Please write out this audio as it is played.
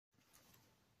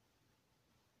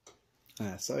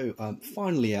So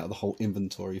finally out of the whole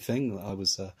inventory thing that I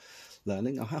was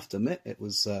learning, I have to admit it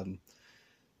was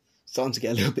starting to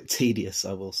get a little bit tedious,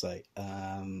 I will say.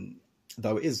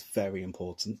 Though it is very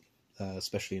important,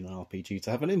 especially in an RPG,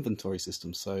 to have an inventory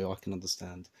system so I can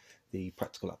understand the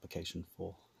practical application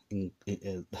for in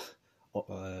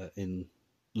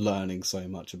learning so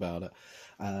much about it.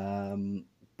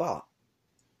 But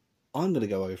I'm going to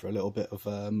go over a little bit of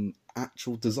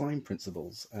actual design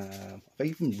principles. I've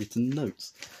even written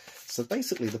notes. So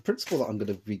basically, the principle that I'm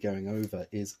going to be going over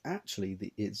is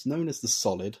actually it's known as the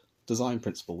solid design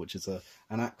principle, which is an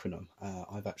acronym.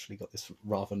 I've actually got this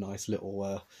rather nice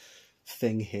little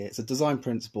thing here. It's a design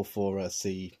principle for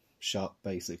C#,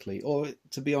 basically, or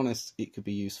to be honest, it could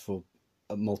be used for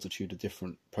a multitude of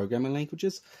different programming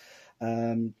languages.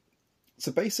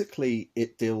 So basically,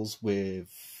 it deals with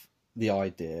the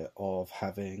idea of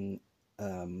having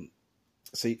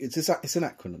so it's an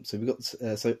acronym. So we've got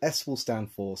so S will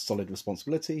stand for solid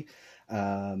responsibility.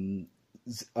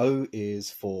 O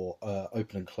is for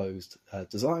open and closed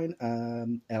design.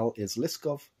 L is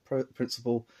Liskov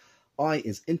principle. I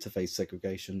is interface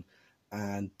segregation,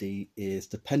 and D is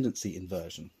dependency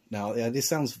inversion. Now, this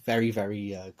sounds very,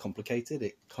 very complicated.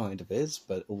 It kind of is,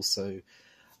 but also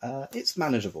it's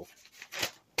manageable.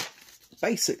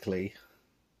 Basically,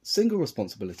 single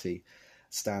responsibility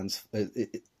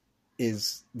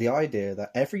is the idea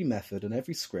that every method and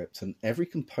every script and every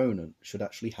component should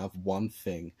actually have one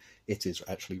thing it is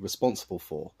actually responsible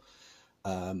for.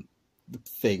 The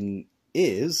thing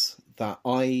is that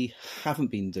I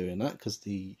haven't been doing that because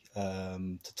the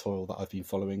tutorial that I've been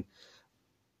following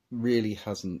really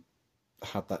hasn't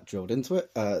had that drilled into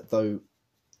it, though,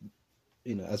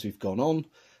 you know, as we've gone on,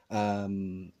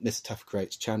 Mr. Taft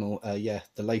Creates channel, the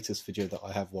latest video that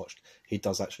I have watched, he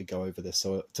does actually go over this.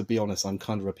 So to be honest, I'm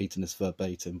kind of repeating this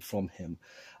verbatim from him.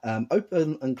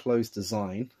 Open and closed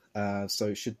design. So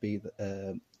it should be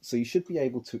so you should be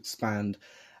able to expand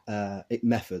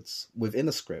methods within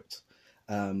a script,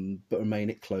 but remain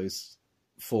it closed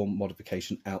for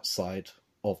modification outside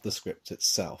of the script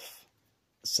itself.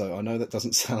 So I know that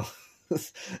doesn't sound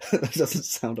that doesn't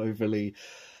sound overly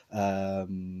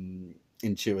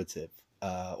intuitive,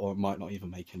 or it might not even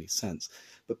make any sense.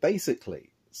 But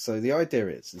basically, so the idea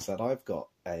is that I've got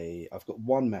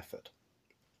one method,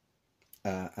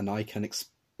 and I can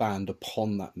expand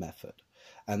upon that method,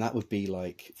 and that would be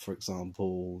like, for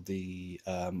example, the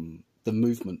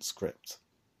movement script.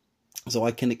 So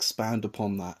I can expand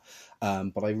upon that,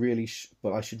 but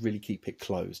I should really keep it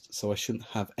closed. So I shouldn't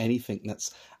have anything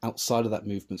that's outside of that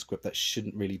movement script that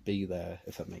shouldn't really be there,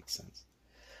 if that makes sense.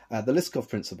 The Liskov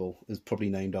principle is probably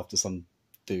named after some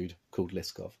dude called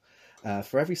Liskov.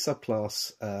 For every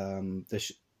subclass,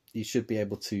 you should be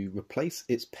able to replace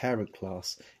its parent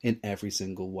class in every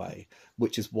single way,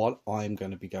 which is what I'm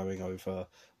going to be going over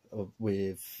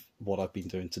with what I've been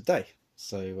doing today.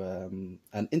 So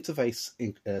an interface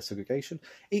segregation.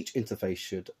 Each interface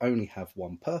should only have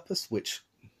one purpose, which,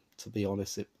 to be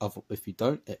honest, if you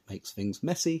don't, it makes things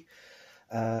messy.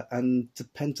 And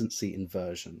dependency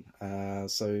inversion.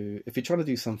 So if you're trying to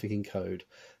do something in code,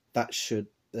 that should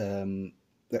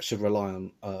rely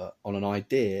on an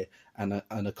idea and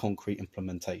a concrete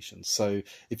implementation. So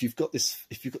if you've got this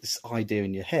idea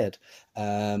in your head,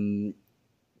 the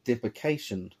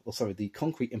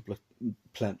concrete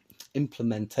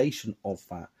implementation of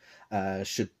that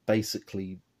should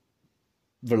basically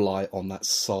rely on that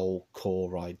sole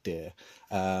core idea.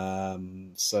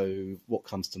 So what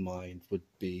comes to mind would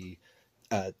be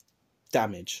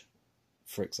damage,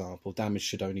 for example. Damage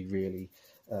should only really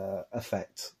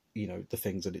affect, you know, the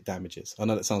things that it damages. I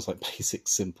know that sounds like basic,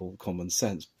 simple, common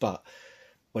sense, but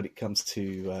when it comes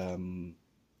to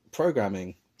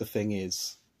programming, the thing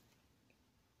is,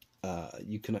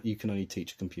 you can only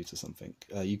teach a computer something.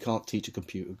 You can't teach a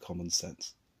computer common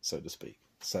sense, so to speak.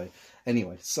 So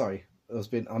anyway, sorry.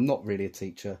 I'm not really a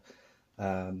teacher.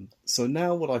 So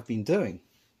now what I've been doing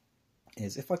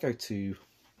is, if I go to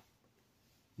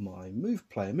my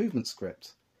player movement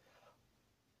script,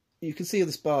 you can see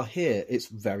this bar here. It's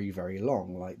very, very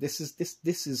long. Like this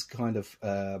is kind of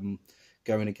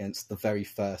going against the very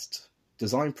first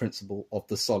design principle of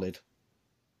the solid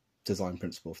design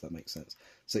principle, if that makes sense.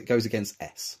 So it goes against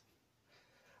S.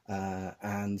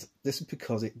 And this is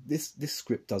because this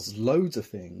script does loads of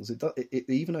things.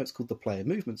 Even though it's called the player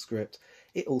movement script,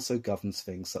 it also governs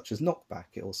things such as knockback.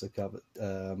 It also covers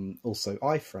also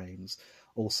iframes,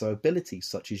 also abilities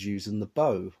such as using the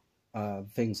bow,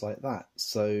 things like that.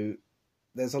 So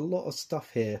there's a lot of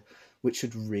stuff here which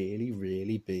should really,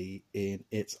 really be in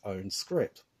its own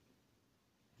script.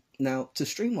 Now, to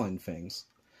streamline things,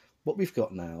 what we've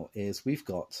got now is we've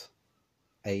got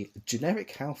a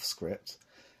generic health script,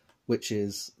 which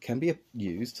can be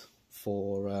used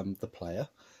for the player,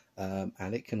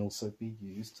 and it can also be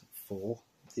used for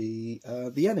the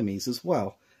enemies as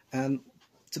well. And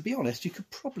to be honest, you could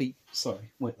probably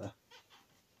wait there.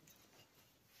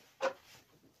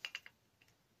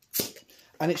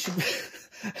 And it should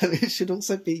and it should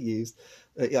also be used.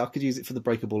 Yeah, I could use it for the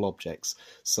breakable objects.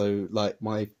 So like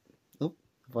my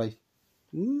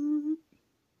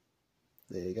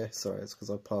there you go. Sorry, it's because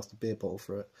I passed a beer bottle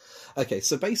through it. Okay,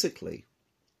 so basically,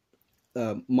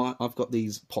 I've got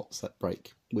these pots that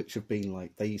break, which have been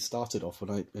like, they started off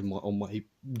when on my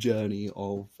journey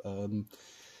of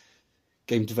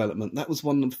game development. That was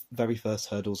one of the very first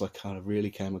hurdles I kind of really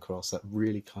came across that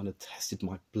really kind of tested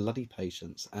my bloody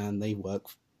patience, and they work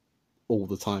all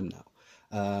the time now.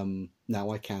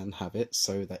 Now I can have it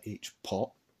so that each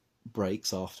pot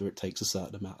breaks after it takes a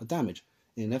certain amount of damage.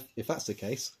 And if that's the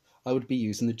case, I would be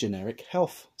using the generic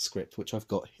health script, which I've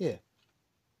got here.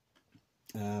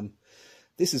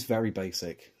 This is very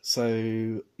basic. So,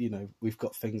 you know, we've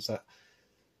got things that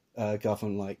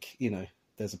govern, like, you know,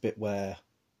 there's a bit where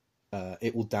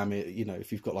it will damage, you know,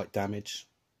 if you've got like damage,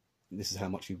 this is how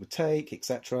much you would take,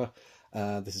 etc.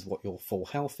 This is what your full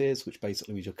health is, which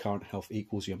basically means your current health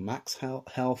equals your max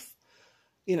health.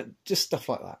 You know, just stuff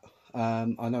like that.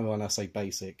 I know when I say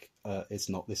basic, it's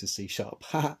not. This is C#.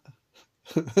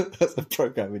 That's a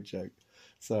programming joke.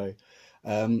 So,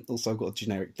 also I've got a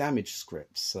generic damage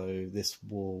script. So this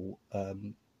will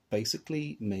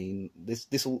basically mean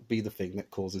this will be the thing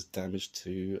that causes damage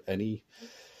to any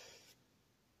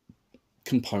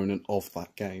component of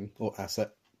that game or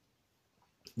asset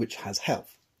which has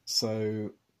health.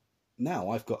 So now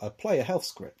I've got a player health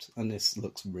script, and this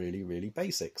looks really, really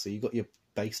basic. So you've got your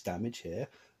base damage here,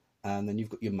 and then you've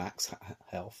got your max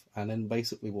health, and then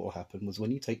basically what will happen was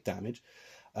when you take damage,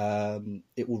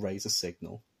 it will raise a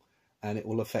signal, and it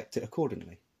will affect it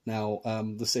accordingly. Now,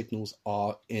 the signals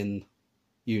are in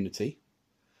Unity,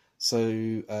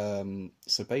 so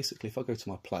basically if I go to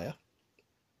my player,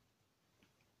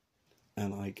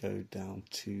 and I go down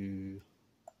to,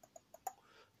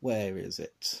 where is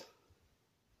it?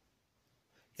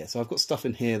 Yeah, so I've got stuff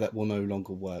in here that will no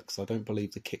longer work. So I don't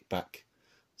believe the kickback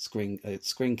screen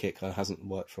kick hasn't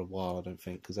worked for a while, I don't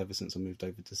think, because ever since I moved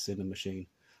over to Cinema Machine,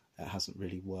 it hasn't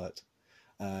really worked.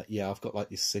 Yeah, I've got like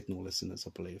these signal listeners,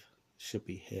 I believe. Should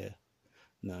be here.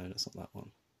 No, that's not that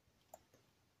one.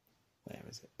 Where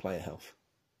is it? Player health.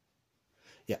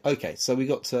 Yeah, okay. So we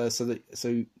got so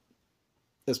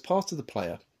as part of the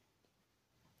player,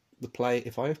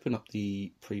 if I open up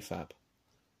the prefab,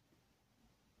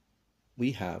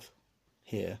 we have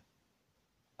here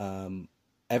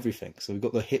everything. So we've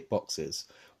got the hitboxes,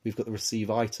 we've got the receive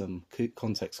item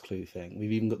context clue thing,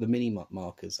 we've even got the mini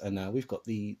markers, and now we've got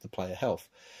the player health.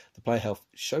 The player health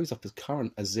shows up as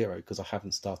current as 0 because I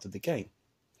haven't started the game.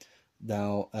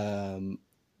 Now,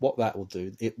 what that will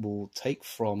do, it will take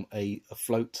from a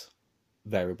float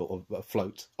variable, or a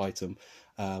float item,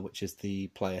 which is the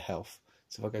player health.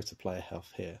 So if I go to player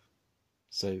health here,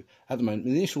 so at the moment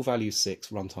the initial value is 6,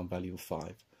 runtime value of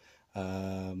 5.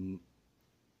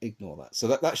 Ignore that. So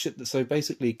that should, so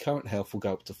basically current health will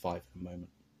go up to 5 at the moment.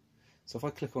 So if I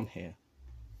click on here,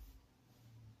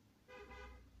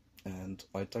 and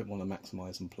I don't want to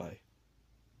maximize and play,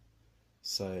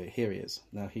 so here he is.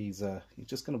 Now he's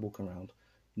just going to walk around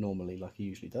normally like he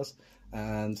usually does,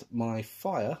 and my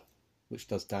fire, which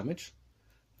does damage,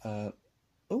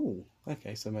 oh,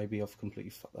 okay, so maybe I've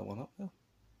completely fucked that one up now.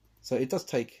 So it does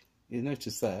take, you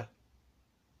notice there,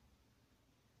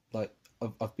 like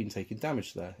I've been taking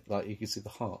damage there, like you can see the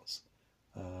hearts.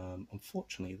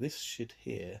 Unfortunately, this shit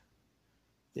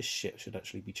should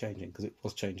actually be changing, because it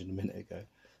was changing a minute ago.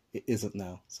 It isn't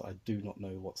now, so I do not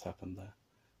know what's happened there.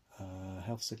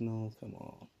 Health signal, come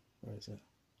on, where is it?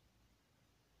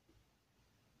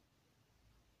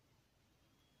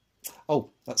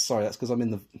 Oh, that's because I'm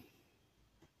in the...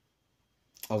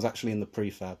 I was actually in the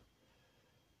prefab.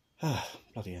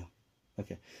 Bloody hell.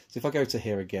 Okay, so if I go to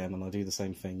here again and I do the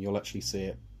same thing, you'll actually see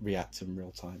it react in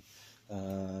real time.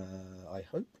 I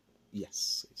hope.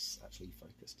 Yes, it's actually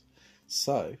focused.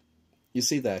 So, you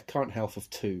see there, current health of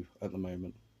 2 at the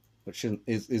moment, which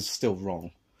is still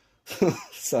wrong.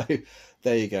 So,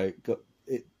 there you go. Got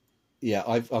it. Yeah,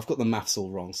 I've got the maths all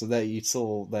wrong. So there you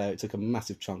saw there, it took a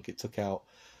massive chunk. It took out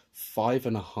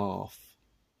 5.5.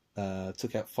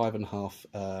 Took out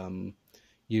 5.5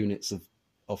 units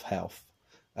of health,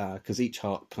 because each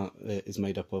heart is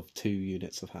made up of 2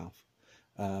 units of health,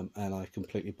 and I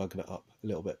completely buggered it up a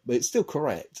little bit, but it's still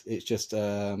correct. It's just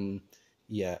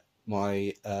yeah,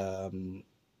 my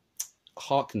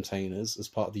heart containers as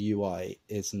part of the UI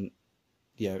isn't,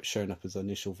 it's showing up as an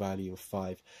initial value of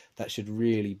 5. That should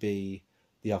really be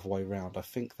the other way around. I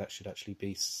think that should actually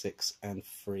be 6 and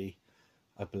 3,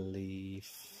 I believe.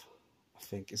 I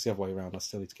think it's the other way around. I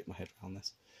still need to get my head around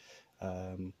this.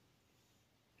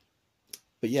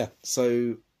 But yeah,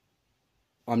 so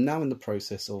I'm now in the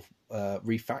process of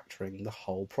refactoring the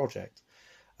whole project,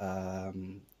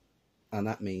 and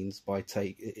that means by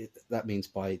taking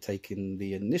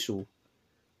the initial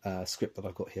script that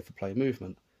I've got here for player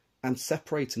movement and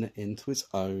separating it into its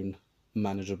own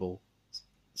manageable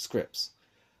scripts.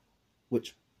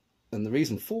 And the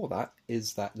reason for that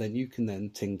is that then you can then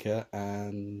tinker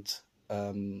and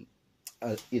amend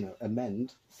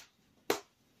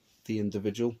the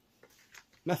individual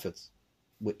methods,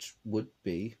 which would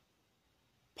be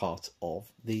part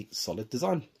of the solid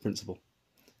design principle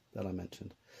that I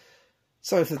mentioned.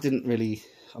 So if it didn't really,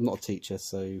 I'm not a teacher,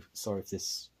 so sorry if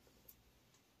this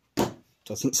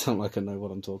doesn't sound like I know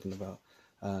what I'm talking about.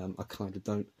 I kind of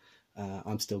don't.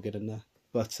 I'm still getting there.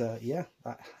 But yeah,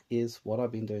 that is what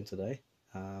I've been doing today.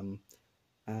 Yeah,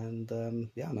 no,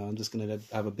 I'm just going to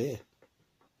have a beer